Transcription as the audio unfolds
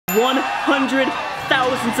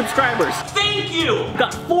100,000 subscribers. Thank you! We've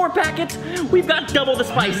got 4 packets, we've got double the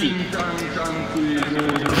spicy.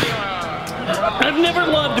 I've never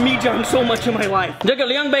loved Mijang so much in my life. 这个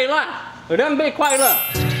2倍辣，2倍快乐。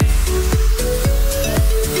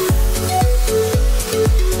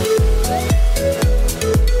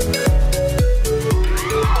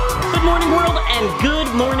Good morning world and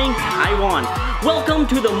good morning Taiwan. Welcome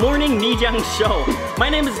to the Morning Mijang Show. My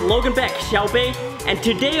name is Logan Beck, Xiaobei, and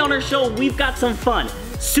today on our show we've got some fun,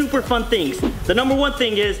 super fun things. The number one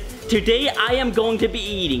thing is, today I am going to be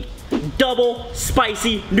eating double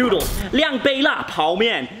spicy noodles, 2倍辣泡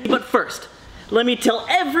面. But first, let me tell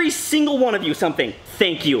every single one of you something.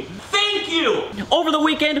 Thank you. Thank you! Over the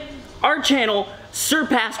weekend, our channel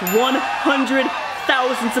surpassed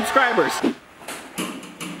 100,000 subscribers.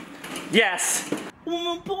 Yes. 我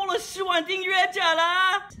们破了10万订阅者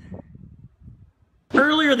啦!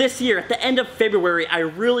 Earlier this year, at the end of February, I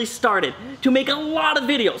really started to make a lot of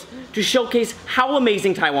videos to showcase how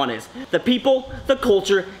amazing Taiwan is. The people, the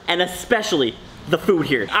culture, and especially the food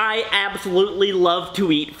here. I absolutely love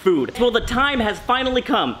to eat food. Well, the time has finally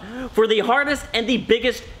come for the hardest and the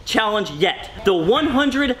biggest challenge yet. The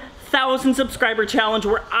 100,000 subscriber challenge,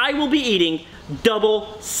 where I will be eating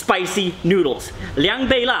double spicy noodles, 2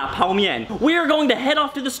倍辣泡面. We are going to head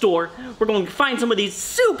off to the store. We're going to find some of these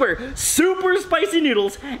super spicy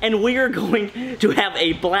noodles, and we are going to have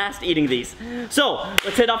a blast eating these. So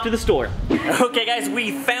let's head off to the store. Okay guys,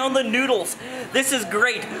 we found the noodles. This is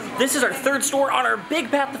great. This is our 3rd store on our big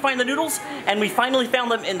path to find the noodles, and we finally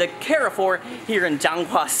found them in the Carrefour here in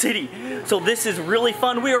Jianghua City. So this is really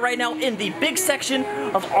fun. We are right now in the big section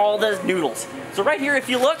of all the noodles. So right here, if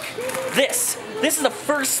you look, this is the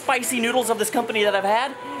first spicy noodles of this company that I've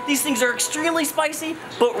had. These things are extremely spicy,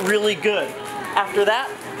 but really good. After that,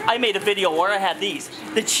 I made a video where I had these,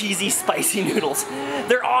 the cheesy spicy noodles.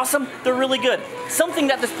 They're awesome, they're really good. Something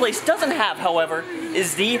that this place doesn't have, however,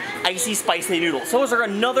 is the icy spicy noodles. So those are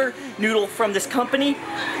another noodle from this company.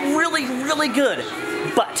 Really good.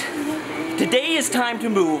 But today is time to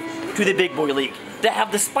move to the big boy league, to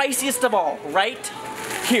have the spiciest of all, right?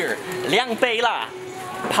 Here, 2倍辣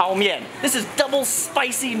泡面. This is double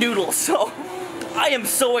spicy noodles, so I am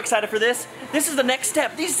so excited for this. This is the next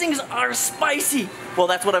step. These things are spicy. Well,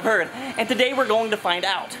 that's what I've heard. And today we're going to find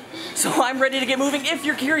out. So I'm ready to get moving if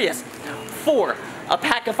you're curious. For a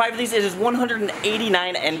pack of 5 of these, it is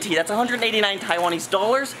 189 NT. That's 189 Taiwanese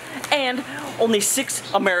dollars and only 6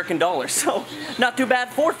 American dollars. So not too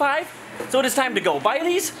bad. 4 or 5. So it is time to go buy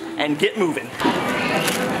these and get moving.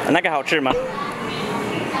 那个好吃吗？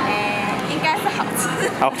应该是好吃。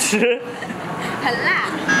好吃。很辣。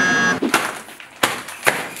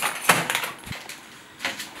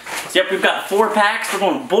 So yep, we've got 4 packs. We're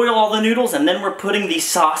going to boil all the noodles and then we're putting the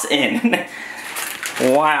sauce in.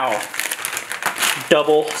 Wow.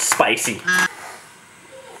 Double spicy.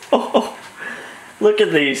 Oh, look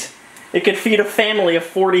at these. It could feed a family of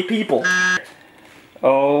 40 people.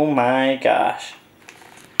 Oh my gosh.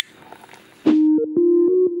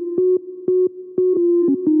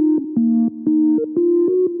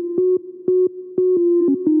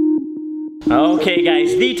 Okay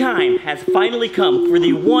guys, the time has finally come for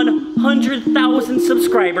the 100,000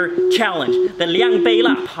 subscriber challenge, the 2倍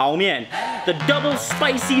辣泡面, the double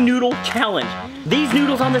spicy noodle challenge. These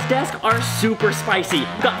noodles on this desk are super spicy.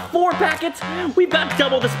 We've got 4 packets, we've got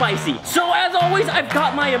double the spicy. So as always, I've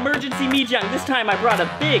got my emergency Mijang. This time I brought a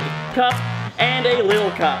big cup and a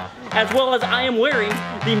little cup, as well as I am wearing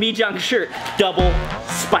the Mijang shirt, double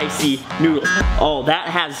spicy noodles. Oh, that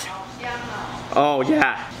has, oh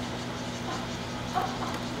yeah.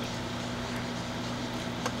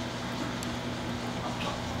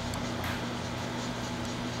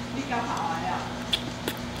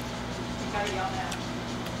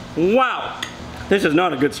 Wow, this is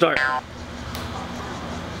not a good start.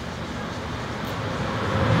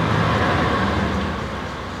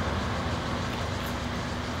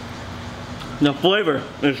 The flavor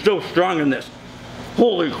is so strong in this.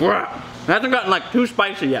 Holy crap. It hasn't gotten like too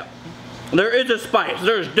spicy yet. There is a spice.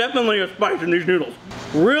 There's definitely a spice in these noodles.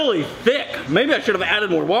 Really thick. Maybe I should have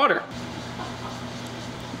added more water.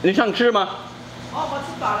 你想吃吗？哦，我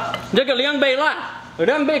吃饱了。这个2倍辣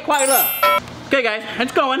，2倍快乐。Okay guys,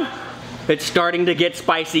 it's going. It's starting to get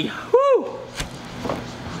spicy. Woo!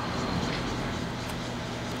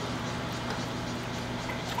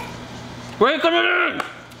 Break it in!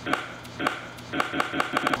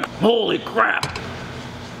 Holy crap!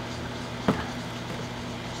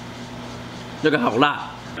 这个好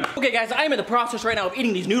辣。Okay guys, I am in the process right now of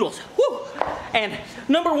eating these noodles. Woo! And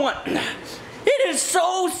number 1, it is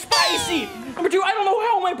so spicy! Number 2, I don't know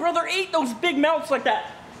how my brother ate those big mouths like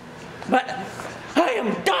that. but I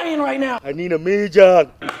am dying right now. I need a meal.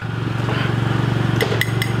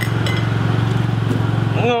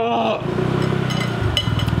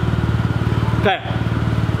 Okay,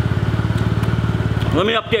 let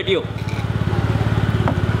me update you.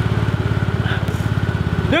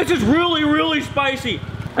 This is really, really spicy.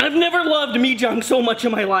 I've never loved mijiang so much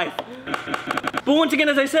in my life. But once again,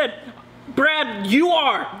 as I said, Brad, you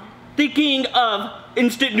are the king of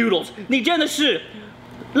instant noodles. 你真的是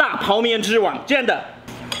辣泡面之王，真的。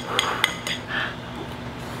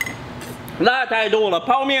辣太多了，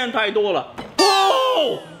泡面太多了。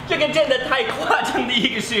哦，这个真的太夸张的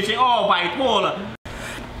一个事情哦，拜托了。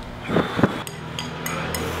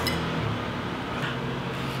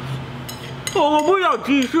哦，我不要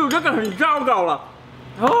继续，这个很糟糕了。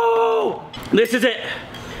Oh, this is it.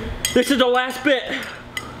 This is the last bit.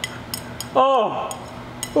 Oh,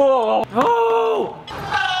 oh, oh,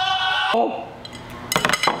 oh.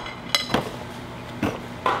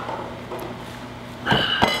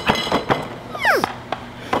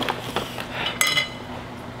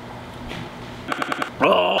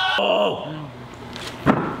 Oh.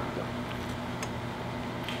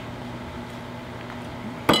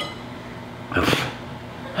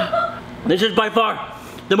 This is by far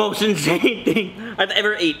the most insane thing I've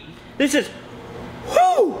ever eaten. This is,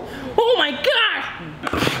 whoo! Oh my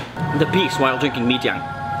gosh! The piece while drinking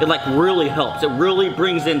mijiang, it like really helps. It really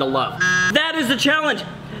brings in the love. That is the challenge.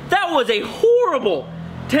 That was a horrible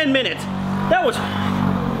 10 minutes. That was,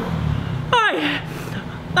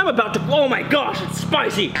 I'm about to, oh my gosh, it's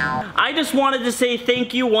spicy. I just wanted to say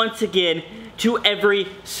thank you once again to every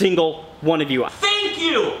single one of you. Thank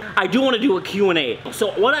you! I do want to do a Q&A.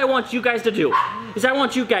 So what I want you guys to do is I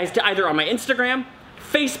want you guys to either on my Instagram,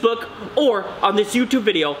 Facebook, or on this YouTube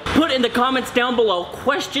video, put in the comments down below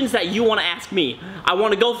questions that you want to ask me. I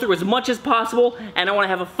want to go through as much as possible, and I want to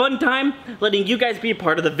have a fun time letting you guys be a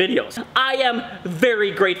part of the videos. I am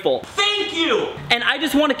very grateful. Thank you! And I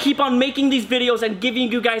just want to keep on making these videos and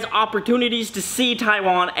giving you guys opportunities to see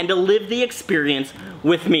Taiwan and to live the experience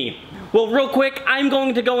with me. Well, real quick, I'm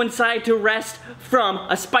going to go inside to rest from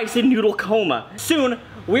a spicy noodle coma. Soon,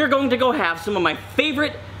 we're going to go have some of my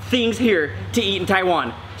favorite things here to eat in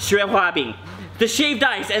Taiwan. 雪花饼, the shaved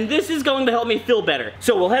ice, and this is going to help me feel better.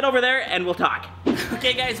 So we'll head over there and we'll talk.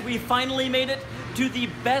 Okay guys, we finally made it to the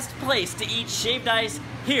best place to eat shaved ice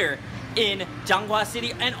here in Changhua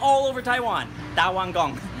City and all over Taiwan,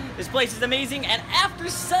 Dawangong. This place is amazing, and after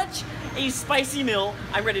such a spicy meal,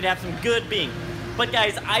 I'm ready to have some good bing. But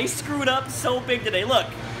guys, I screwed up so big today. Look,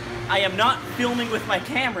 I am not filming with my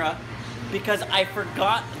camera because I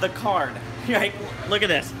forgot the card. Right? Look at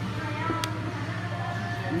this.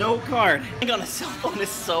 No card. Being on a cell phone is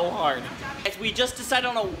so hard. Guys, we just decided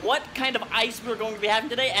on what kind of ice we're going to be having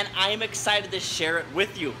today, and I'm excited to share it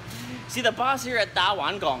with you. See, the boss here at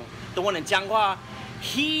Dawangong, the one in Changhua,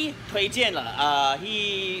 he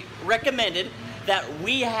recommended that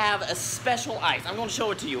we have a special ice. I'm going to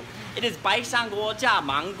show it to you. It is 白香果加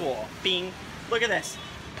芒果冰. Look at this.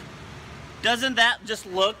 Doesn't that just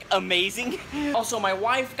look amazing? Also, my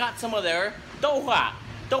wife got some of their douhua.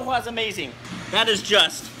 Douhua is amazing. That is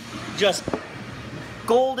just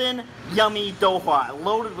golden, yummy douhua,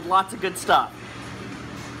 loaded with lots of good stuff.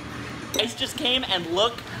 Ice just came, and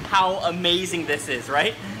look how amazing this is,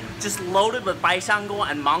 right? Just loaded with 白香果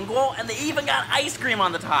and mango, and they even got ice cream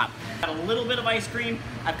on the top. Got a little bit of ice cream,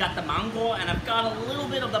 I've got the mango, and I've got a little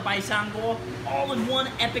bit of the 白香果, all in one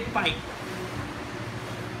epic bite.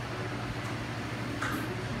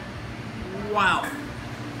 Wow.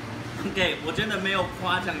 Okay, 我真的没有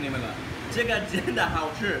夸奖你们了，这个真的好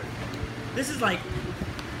吃. This is like,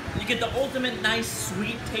 you get the ultimate nice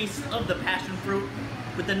sweet taste of the passion fruit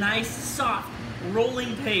with the nice soft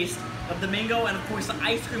rolling taste of the mango, and of course the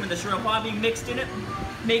ice cream and the shuehua being mixed in it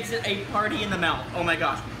makes it a party in the mouth. Oh my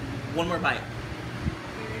gosh. One more bite.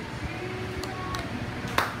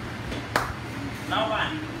 老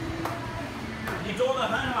板，你做得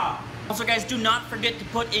很好. Also guys, do not forget to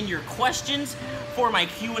put in your questions for my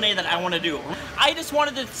Q&A that I want to do. I just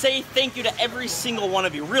wanted to say thank you to every single one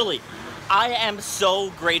of you. Really, I am so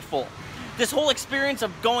grateful. This whole experience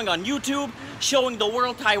of going on YouTube, showing the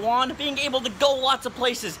world Taiwan, being able to go lots of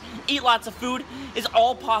places, eat lots of food, is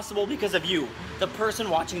all possible because of you, the person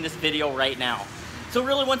watching this video right now. So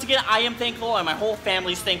really, once again, I am thankful, and my whole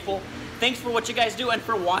family's thankful. Thanks for what you guys do and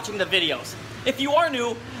for watching the videos. If you are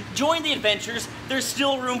new, join the adventures. There's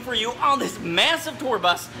still room for you on this massive tour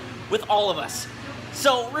bus with all of us.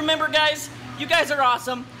 So remember guys, you guys are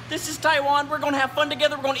awesome. This is Taiwan. We're going to have fun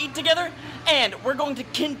together. We're going to eat together. And we're going to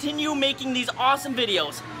continue making these awesome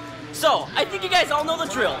videos. So, I think you guys all know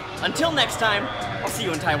the drill. Until next time, I'll see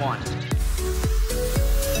you in Taiwan.